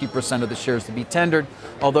over 50% of the shares to be tendered.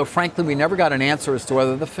 Although, frankly, we never got an answer as to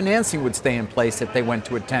whether the financing would stay in place if they went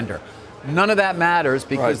to a tender. None of that matters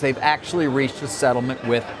because they've actually reached a settlement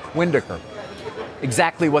with Windecker.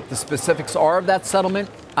 Exactly what the specifics are of that settlement,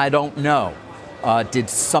 I don't know. Did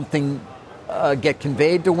something get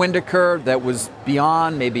conveyed to Windecker that was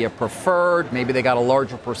beyond maybe a preferred? Maybe they got a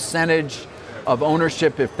larger percentage of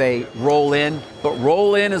ownership if they roll in. But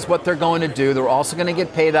roll in is what they're going to do. They're also going to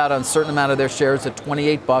get paid out on a certain amount of their shares at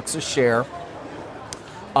 $28 a share,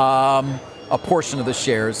 a portion of the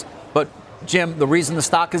shares. But, Jim, the reason the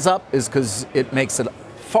stock is up is because it makes it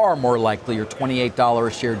far more likely your $28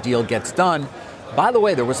 a share deal gets done. By the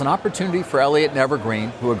way, there was an opportunity for Elliott and Evergreen,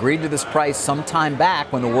 who agreed to this price some time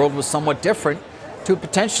back when the world was somewhat different, to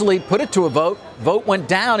potentially put it to a vote. Vote went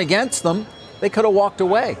down against them. They could have walked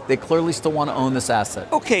away. They clearly still want to own this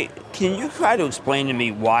asset. Okay, can you try to explain to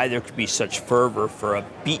me why there could be such fervor for a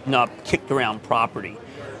beaten up, kicked around property,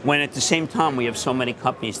 when at the same time we have so many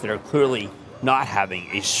companies that are clearly not having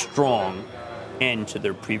a strong end to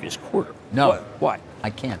their previous quarter? No. Why?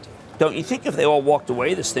 I can't. Don't you think if they all walked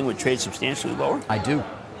away, this thing would trade substantially lower? I do.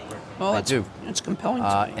 Well, I do. It's compelling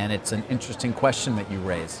to me. And it's an interesting question that you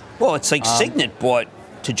raise. Well, it's like Signet bought,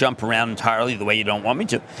 to jump around entirely the way you don't want me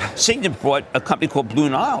to, Signet bought a company called Blue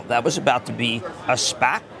Nile. That was about to be a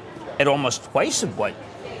SPAC at almost twice of what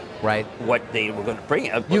they were going to bring.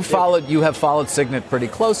 You have followed Signet pretty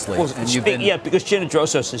closely. Well, and because Gina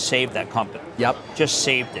Drosos has saved that company. Yep. Just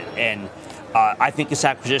saved it. And I think this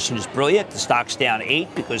acquisition is brilliant. The stock's down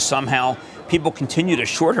 8 because somehow people continue to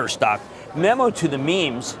short her stock. Memo to the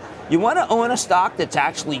memes, you want to own a stock that's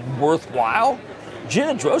actually worthwhile?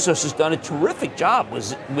 Gina Drosos has done a terrific job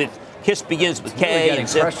with Kiss Begins with K. Really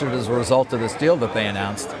getting pressured as a result of this deal that they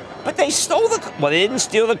announced. But they they didn't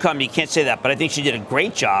steal the company. You can't say that. But I think she did a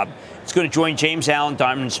great job. It's going to join James Allen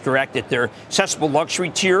Diamonds Direct at their accessible luxury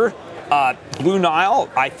tier. Blue Nile,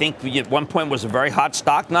 I think at one point was a very hot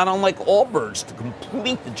stock, not unlike Allbirds, to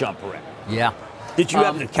complete the jump around. Yeah. Did you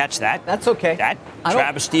happen to catch that? That's okay. That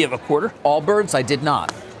travesty of a quarter? Allbirds, I did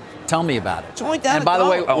not. Tell me about it. It's only down. And by the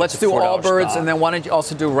way, let's do Allbirds, and then why don't you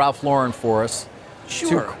also do Ralph Lauren for us?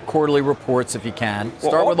 Sure. 2 quarterly reports, if you can.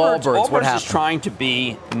 Start with Allbirds. What happened? Allbirds is trying to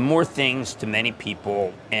be more things to many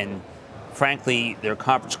people, and frankly, their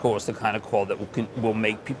conference call is the kind of call that will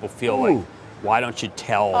make people feel like, why don't you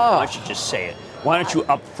tell? Why don't you just say it? Why don't you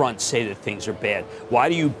up front say that things are bad? Why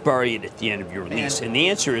do you bury it at the end of your release? And the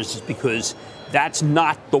answer is because that's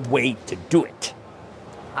not the way to do it.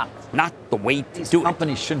 Not the way to do it. These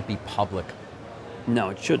companies shouldn't be public. No,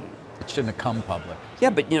 it shouldn't. It shouldn't have come public.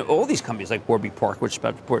 Yeah, but all these companies like Warby Parker, which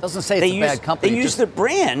doesn't say it's a bad company. They use their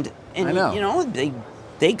brand, and I know.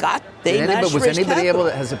 Was anybody able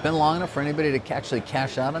to? Has it been long enough for anybody to actually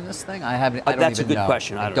cash out on this thing? I haven't. I don't that's even a good know.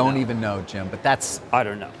 question. I don't even know, Jim. But I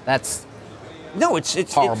don't know. It's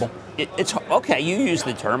horrible. It's okay. You use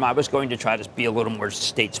the term. I was going to try to be a little more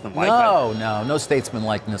statesmanlike. No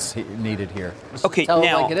statesmanlikeness needed here. Just tell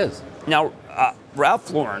it like it is. Now, Ralph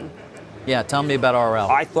Lauren. Yeah, tell me about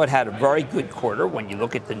RL. I thought had a very good quarter when you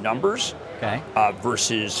look at the numbers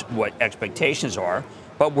versus what expectations are.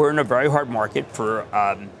 But we're in a very hard market for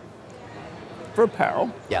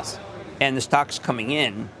apparel. Yes. And the stock's coming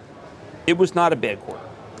in. It was not a bad quarter.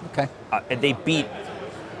 Okay. And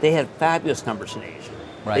they had fabulous numbers in Asia.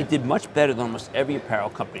 They did much better than almost every apparel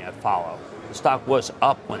company I follow. The stock was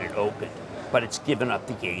up when it opened, but it's given up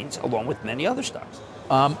the gains along with many other stocks.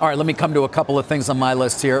 All right, let me come to a couple of things on my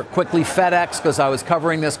list here. Quickly, FedEx, because I was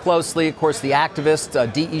covering this closely. Of course, the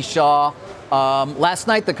activist, D.E. Shaw. Last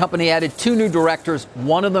night, the company added 2 new directors.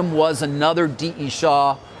 One of them was another D.E.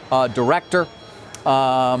 Shaw director,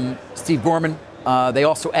 Steve Gorman. They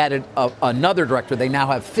also added another director. They now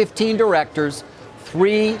have 15 directors,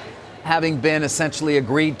 3 having been essentially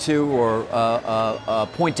agreed to or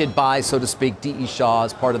appointed by, so to speak, D.E. Shaw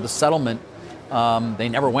as part of the settlement. They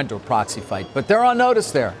never went to a proxy fight, but they're on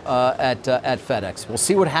notice there at FedEx. We'll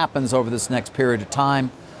see what happens over this next period of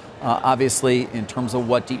time. Obviously, in terms of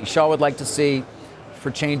what D.E. Shaw would like to see for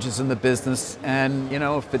changes in the business. And,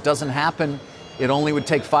 if it doesn't happen, it only would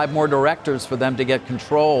take 5 more directors for them to get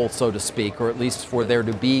control, so to speak, or at least for there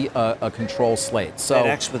to be a control slate. So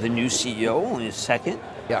FedEx with a new CEO, only his second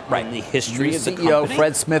in the history of the CEO, company.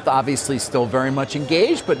 Fred Smith, obviously still very much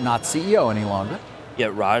engaged, but not CEO any longer. Yeah,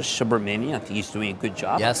 Raj Subramanian, I think he's doing a good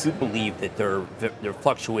job. Yes. I do believe that there are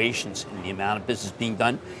fluctuations in the amount of business being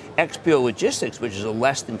done. XPO Logistics, which is a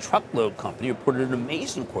less than truckload company, reported an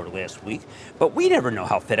amazing quarter last week, but we never know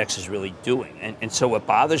how FedEx is really doing. And so what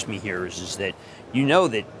bothers me here is that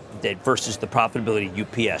that versus the profitability of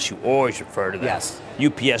UPS, you always refer to that. Yes.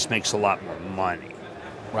 UPS makes a lot more money.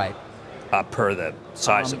 Right. Per the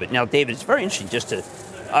size of it. Now, David, it's very interesting, just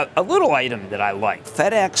a little item that I like.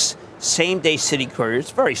 FedEx same-day city courier, it's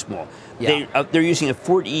very small. Yeah. They're using a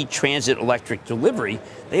Ford E-Transit electric delivery.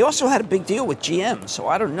 They also had a big deal with GM, so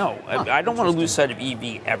I don't know. I don't want to lose sight of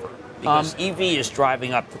EV ever, because EV is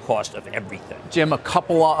driving up the cost of everything. Jim,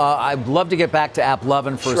 I'd love to get back to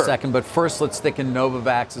AppLovin for a second, but first let's stick in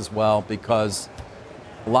Novavax as well, because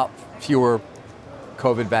a lot fewer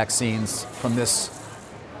COVID vaccines from this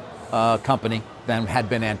company than had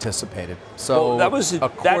been anticipated. So that's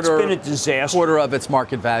been a disaster. Quarter of its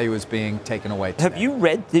market value is being taken away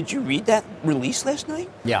today. Did you read that release last night?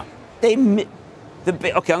 Yeah. Okay, I'm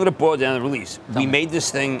going to boil down the release. We made this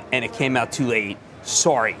thing and it came out too late.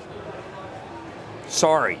 Sorry.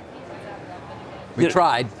 We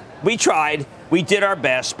tried. We did our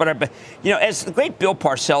best, but as the great Bill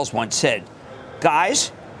Parcells once said,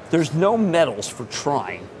 guys, there's no medals for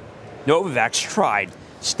trying. Novavax tried.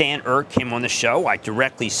 Stan Erck came on the show. I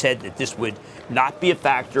directly said that this would not be a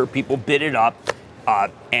factor. People bid it up.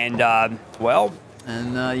 Here you go.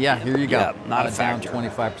 Yeah, not a factor.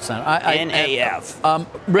 Down 25%. NAF.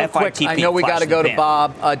 Real quick, FITP, I know we got to go to ban.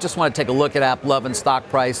 Bob. I just want to take a look at AppLovin stock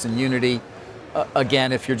price and Unity.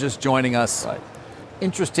 Again, if you're just joining us,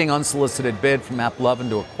 interesting unsolicited bid from AppLovin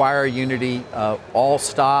to acquire Unity, all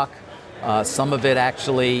stock. Some of it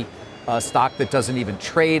actually stock that doesn't even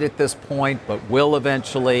trade at this point, but will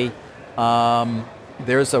eventually.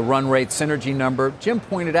 There's a run rate synergy number. Jim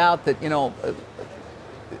pointed out that,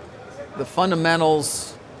 the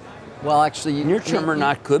fundamentals, well, actually... Near term are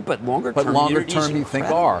not good, but longer term... But longer term you think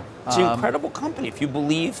are. It's an incredible company. If you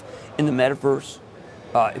believe in the metaverse,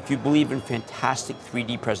 if you believe in fantastic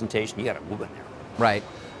 3D presentation, you got to move in there. Right.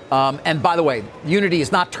 And by the way, Unity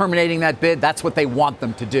is not terminating that bid. That's what they want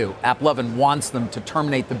them to do. AppLovin wants them to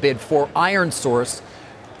terminate the bid for IronSource,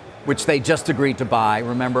 which they just agreed to buy.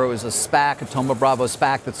 Remember, it was a SPAC, a Thoma Bravo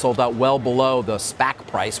SPAC that sold out well below the SPAC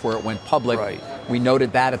price where it went public. Right. We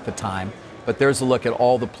noted that at the time. But there's a look at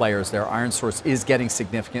all the players there. IronSource is getting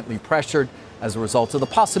significantly pressured as a result of the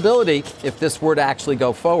possibility, if this were to actually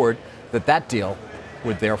go forward, that deal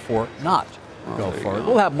would therefore not go forward.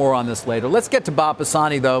 We'll have more on this later. Let's get to Bob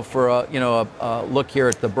Pisani, though, for a look here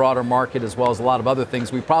at the broader market as well as a lot of other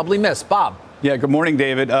things we probably missed. Bob. Yeah, good morning,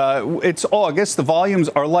 David. It's August. The volumes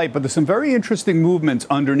are light, but there's some very interesting movements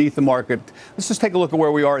underneath the market. Let's just take a look at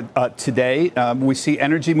where we are today. We see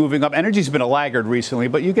energy moving up. Energy's been a laggard recently,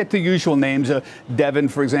 but you get the usual names. Devon,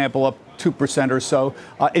 for example, up 2% or so.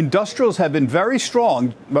 Industrials have been very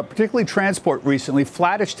strong, but particularly transport recently,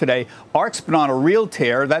 flattish today. ARC's been on a real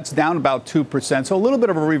tear. That's down about 2%, so a little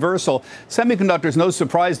bit of a reversal. Semiconductors, no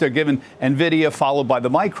surprise, they're given NVIDIA, followed by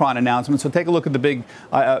the Micron announcement. So take a look at the big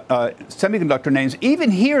semiconductor names.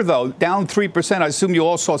 Even here, though, down 3%. I assume you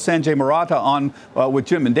all saw Sanjay Maratha on with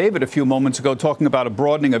Jim and David a few moments ago talking about a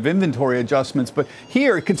broadening of inventory adjustments. But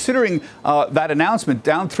here, considering that announcement,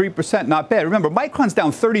 down 3%, not bad. Remember, Micron's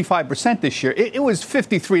down 35% this year. It was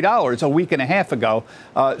 $53 a week and a half ago.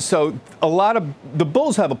 So a lot of the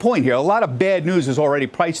bulls have a point here. A lot of bad news is already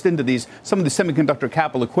priced into these. Some of the semiconductor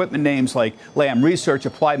capital equipment names like Lam Research,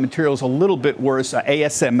 Applied Materials, a little bit worse.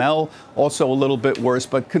 ASML, also a little bit worse.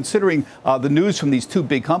 But considering the news from these two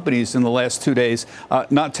big companies in the last 2 days,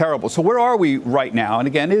 not terrible. So where are we right now? And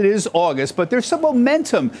again, it is August, but there's some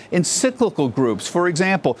momentum in cyclical groups. For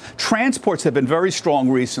example, transports have been very strong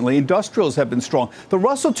recently. Industrials have been strong. The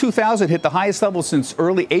Russell 2000 hit the highest level since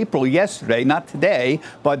early April yesterday, not today,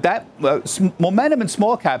 but that momentum in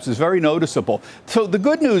small caps is very noticeable. So the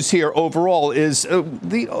good news here overall is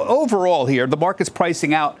the market's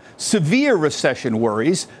pricing out severe recession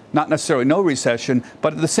worries, not necessarily no recession,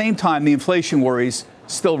 but at the same time, the inflation worries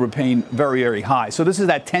still remain very, very high. So this is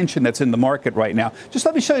that tension that's in the market right now. Just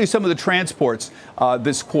let me show you some of the transports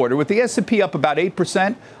this quarter. With the S&P up about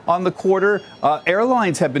 8% on the quarter,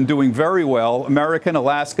 airlines have been doing very well. American,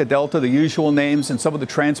 Alaska, Delta, the usual names, and some of the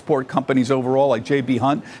transport companies overall, like J.B.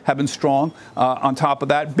 Hunt, have been strong. On top of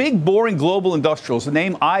that, big, boring global industrials, a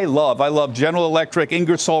name I love. I love General Electric,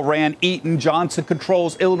 Ingersoll Rand, Eaton, Johnson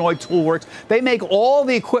Controls, Illinois Tool Works. They make all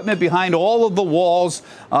the equipment behind all of the walls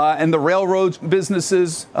and the railroads businesses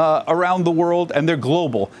around the world, and they're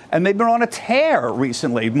global. And they've been on a tear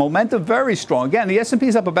recently. Momentum very strong. Again, the S&P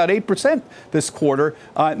is up about 8% this quarter.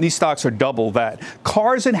 These stocks are double that.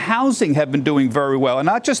 Cars and housing have been doing very well. And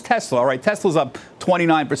not just Tesla. All right, Tesla's up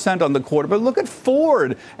 29% on the quarter. But look at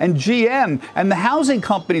Ford and GM and the housing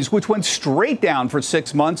companies, which went straight down for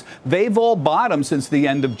 6 months. They've all bottomed since the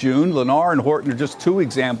end of June. Lennar and Horton are just two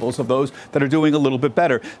examples of those that are doing a little bit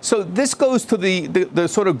better. So this goes to the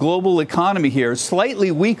sort of global economy here.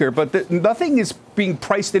 Slightly weaker, but nothing is being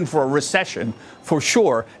priced in for a recession for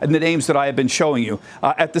sure, and the names that I have been showing you.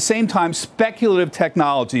 At the same time, speculative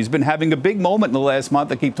technology has been having a big moment in the last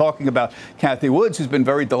month. I keep talking about Cathie Woods, who's been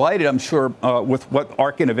very delighted, I'm sure, with what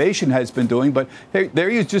ARK Innovation has been doing. But there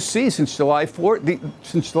you just see since July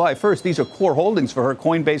 1st, these are core holdings for her: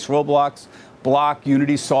 Coinbase, Roblox, Block,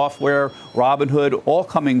 Unity Software, Robinhood, all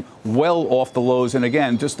coming well off the lows. And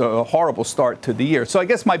again, just a horrible start to the year. So I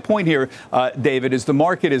guess my point here, David, is the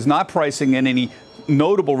market is not pricing in any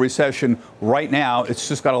notable recession right now. It's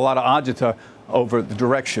just got a lot of agita over the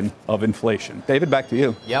direction of inflation. David, back to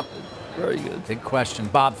you. Yep. Very good. Big question.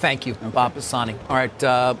 Bob, thank you. Okay. Bob Pisani. All right,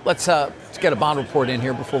 let's get a bond report in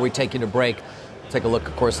here before we take you to break. Take a look,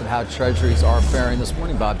 of course, at how treasuries are faring this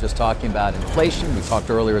morning. Bob just talking about inflation. We talked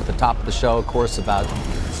earlier at the top of the show, of course, about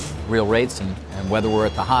real rates and whether we're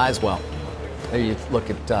at the highs. Well, there you look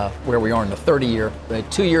at where we are in the 30-year. The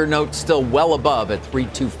 2-year note still well above at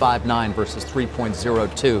 3.259 versus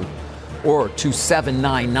 3.02, or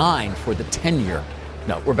 2.799 for the 10-year.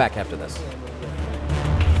 No, we're back after this.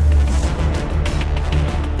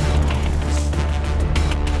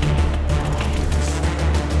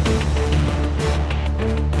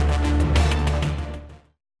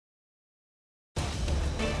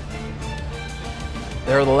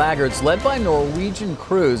 There are the laggards, led by Norwegian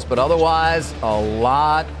Cruise, but otherwise a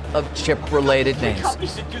lot of chip-related names.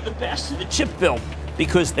 Companies that do the best in the chip film,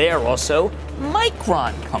 because they are also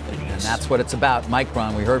Micron companies. And that's what it's about,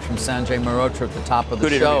 Micron. We heard from Sanjay Mehrotra at the top of the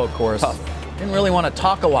show, of course. Tough. Didn't really want to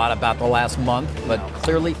talk a lot about the last month, but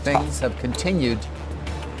clearly things have continued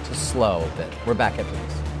to slow a bit. We're back after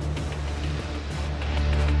this.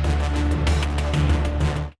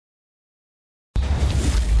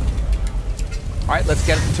 All right, let's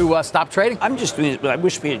get to stop trading. I'm just doing it, but I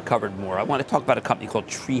wish we had covered more. I want to talk about a company called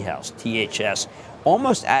Treehouse, THS,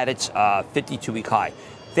 almost at its 52-week high.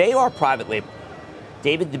 They are private label.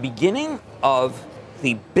 David, the beginning of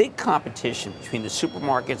the big competition between the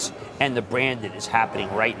supermarkets and the branded is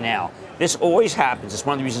happening right now. This always happens. It's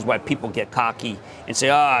one of the reasons why people get cocky and say,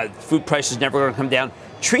 food price is never going to come down.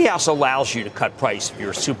 Treehouse allows you to cut price if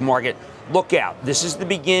you're a supermarket. Look out. This is the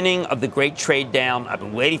beginning of the great trade down. I've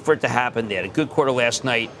been waiting for it to happen. They had a good quarter last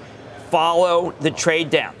night. Follow the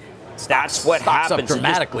trade down. That's what happens. Up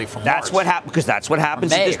dramatically from That's March. what happens, because that's what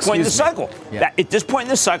happens at this point in the cycle. Yeah. At this point in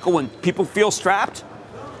the cycle, when people feel strapped,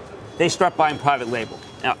 they start buying private label.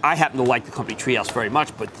 Now, I happen to like the company Treehouse very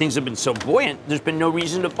much, but things have been so buoyant, there's been no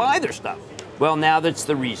reason to buy their stuff. Well, now that's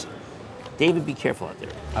the reason. David, be careful out there.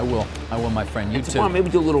 I will, my friend. You too. Well, maybe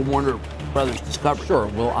do a little Warner Brothers Discovery. Sure.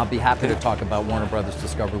 Well, I'll be happy to talk about Warner Brothers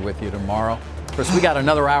Discovery with you tomorrow. Of course, we got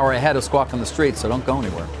another hour ahead of Squawk on the Street, so don't go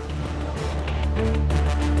anywhere.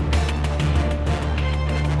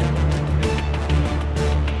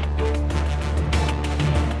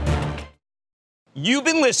 You've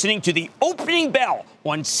been listening to the opening bell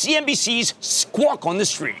on CNBC's Squawk on the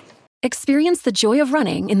Street. Experience the joy of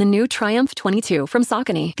running in the new Triumph 22 from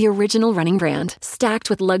Saucony, the original running brand. Stacked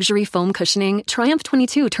with luxury foam cushioning, Triumph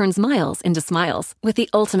 22 turns miles into smiles with the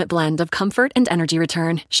ultimate blend of comfort and energy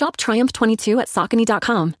return. Shop Triumph 22 at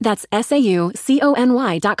Saucony.com. That's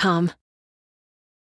SAUCONY.com.